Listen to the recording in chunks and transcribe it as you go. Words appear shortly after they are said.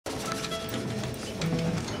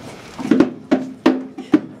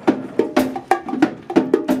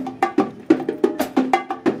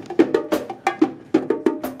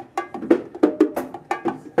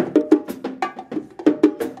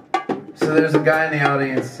There's a guy in the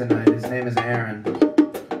audience tonight. His name is Aaron.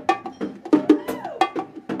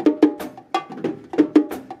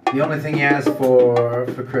 The only thing he asked for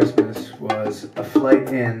Christmas was a flight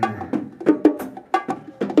in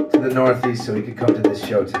to the Northeast so he could come to this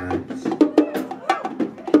show tonight.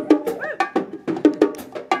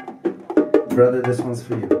 Brother, this one's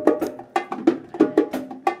for you.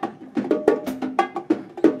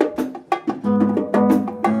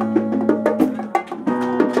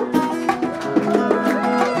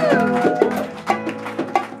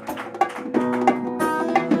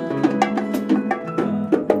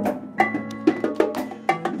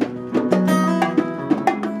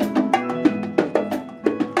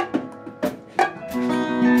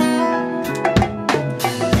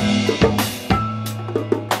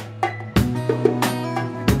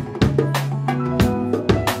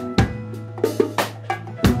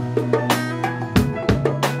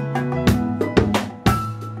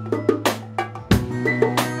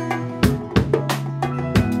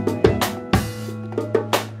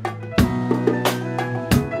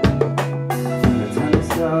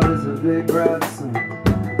 Big bright sun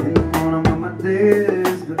in the morning when my day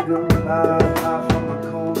is begun. Live from the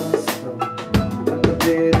corner store at the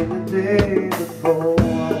bed in the day before.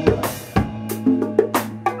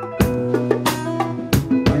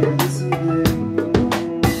 Are you listening?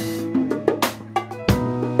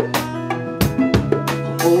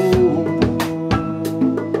 Oh,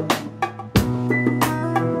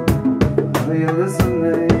 are you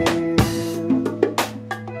listening?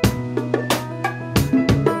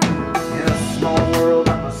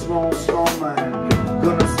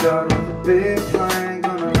 Start with a big plan,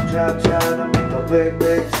 gonna try to make a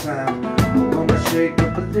big sound. Gonna shake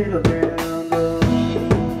up a little bit.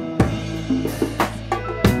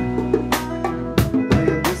 Are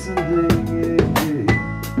you listening?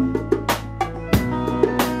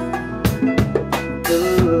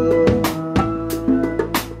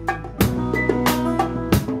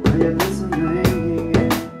 Are you listening?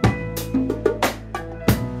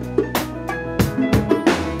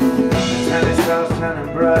 Tiny stars shining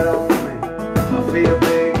bright on me. I feel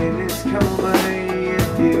big in this company.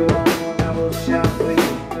 If you want, I will shout for you.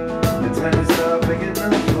 The tiny star big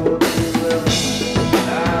enough for two.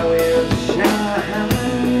 I will shine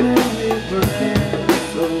with bright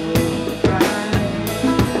so bright.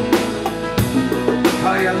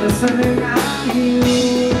 Are you listening? I hear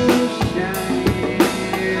you shine.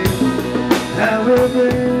 I will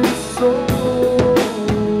bring so.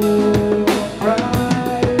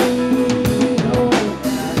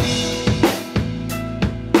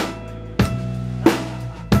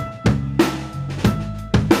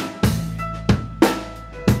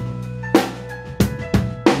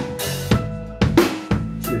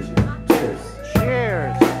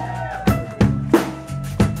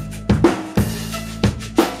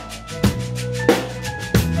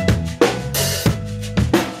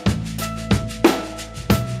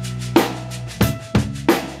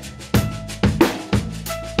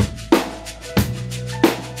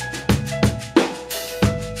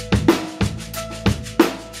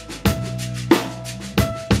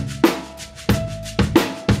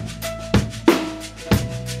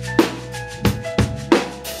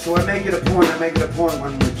 So I make it a point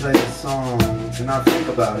when we play a song to not think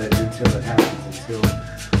about it until it happens, until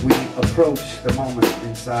we approach the moment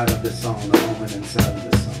inside of the song, the moment inside of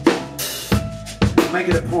the song. Make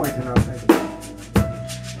it a point to not think about it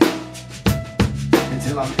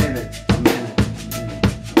until I'm in it, I'm in it, I'm in it,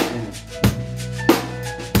 I'm in it.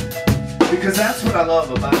 Because that's what I love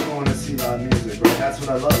about going to see live music, right? That's what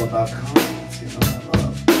I love about concerts, you know.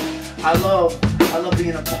 I love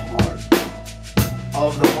being a part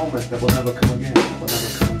of the moment that will never come again, that will never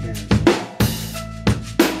come again.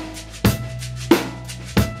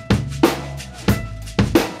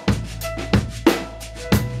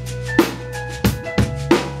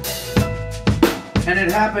 And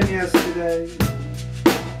it happened yesterday,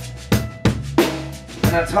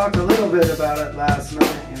 and I talked a little bit about it last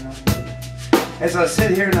night, you know. As I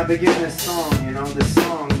sit here and I begin this song, you know, this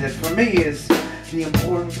song that for me is the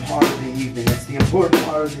important part of the evening. It's the important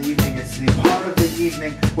part of the evening. It's the part of the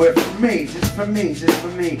evening where for me, just for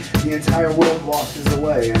me, the entire world washes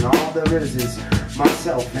away, and all there is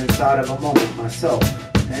myself inside of a moment, myself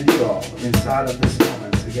and you all inside of this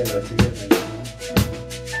moment together, you know?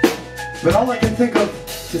 But all I can think of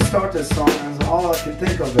to start this song, is all I can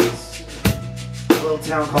think of is a little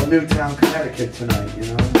town called Newtown, Connecticut tonight, you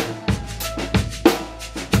know?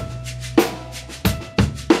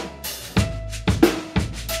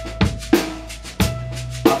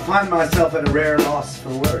 I find myself at a rare loss for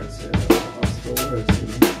words, you know?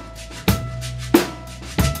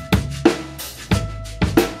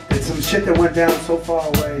 shit that went down so far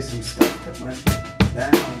away, some stuff that went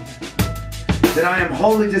down, that I am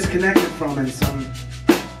wholly disconnected from, and some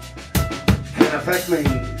can affect me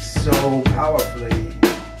so powerfully,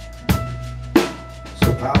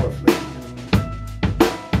 so powerfully.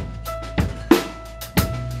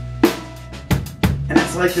 And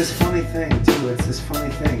it's like this funny thing too, it's this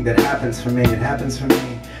funny thing that happens for me, it happens for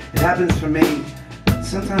me, it happens for me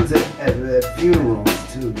sometimes at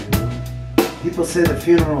funerals too, you know. People say that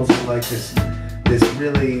funerals are like this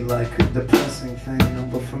really like depressing thing, you know.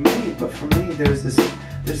 But for me, there's this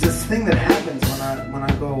thing that happens when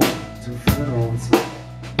I go to funerals.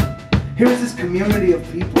 Here is this community of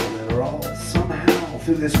people that are all somehow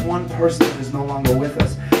through this one person that is no longer with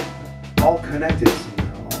us, all connected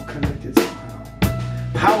somehow,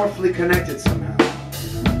 powerfully connected somehow,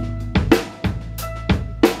 you know.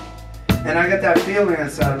 And I get that feeling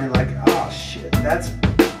inside of me, like, oh shit, that's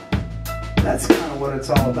kind of what it's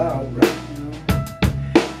all about, right? You know?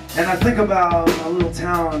 And I think about a little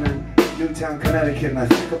town in Newtown, Connecticut, and I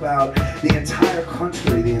think about the entire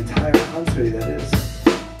country that is.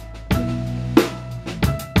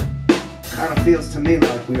 Kind of feels to me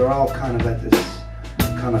like we are all kind of at this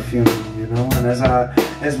kind of funeral, you know. And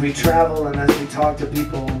as we travel and as we talk to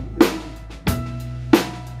people,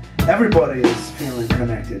 everybody is feeling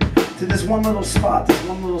connected to this one little spot,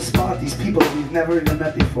 these people that we've never even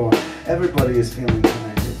met before. Everybody is feeling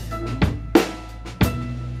connected, you know?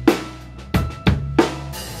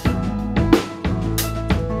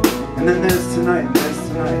 And then there's tonight,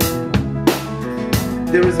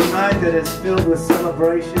 There is a night that is filled with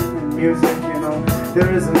celebration and music, you know.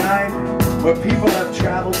 There is a night where people have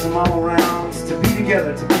traveled from all around to be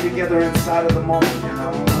together inside of the moment, you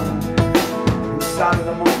know. Inside of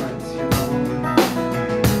the moment, you know.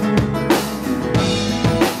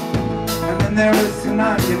 And then there is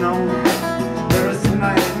tonight, you know. There is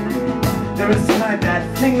tonight that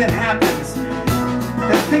thing that happens.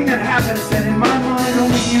 That in my mind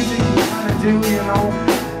only music can kind of do, you know.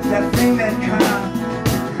 That thing that kind of,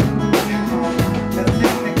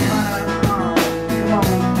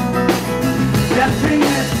 that thing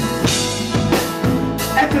that,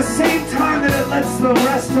 at the same time that it lets the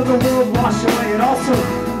rest of the world wash away, it also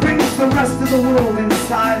brings the rest of the world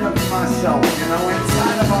inside of myself, you know,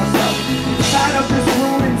 inside of ourselves, inside of this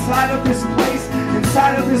room, inside of this place,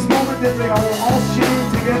 inside of this moment that they are all sharing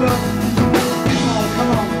together. Come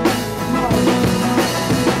on.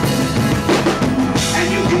 And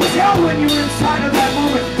you can tell when you're inside of that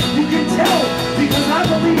moment. You can tell, because I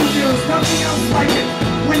believe there is nothing else like it.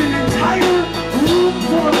 When an entire room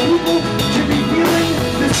full of people can be feeling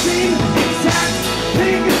the same exact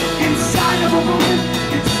thing inside of a moment.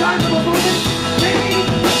 Maybe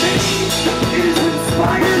it is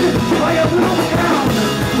inspired by a little sound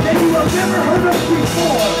that you have never heard of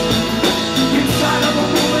before.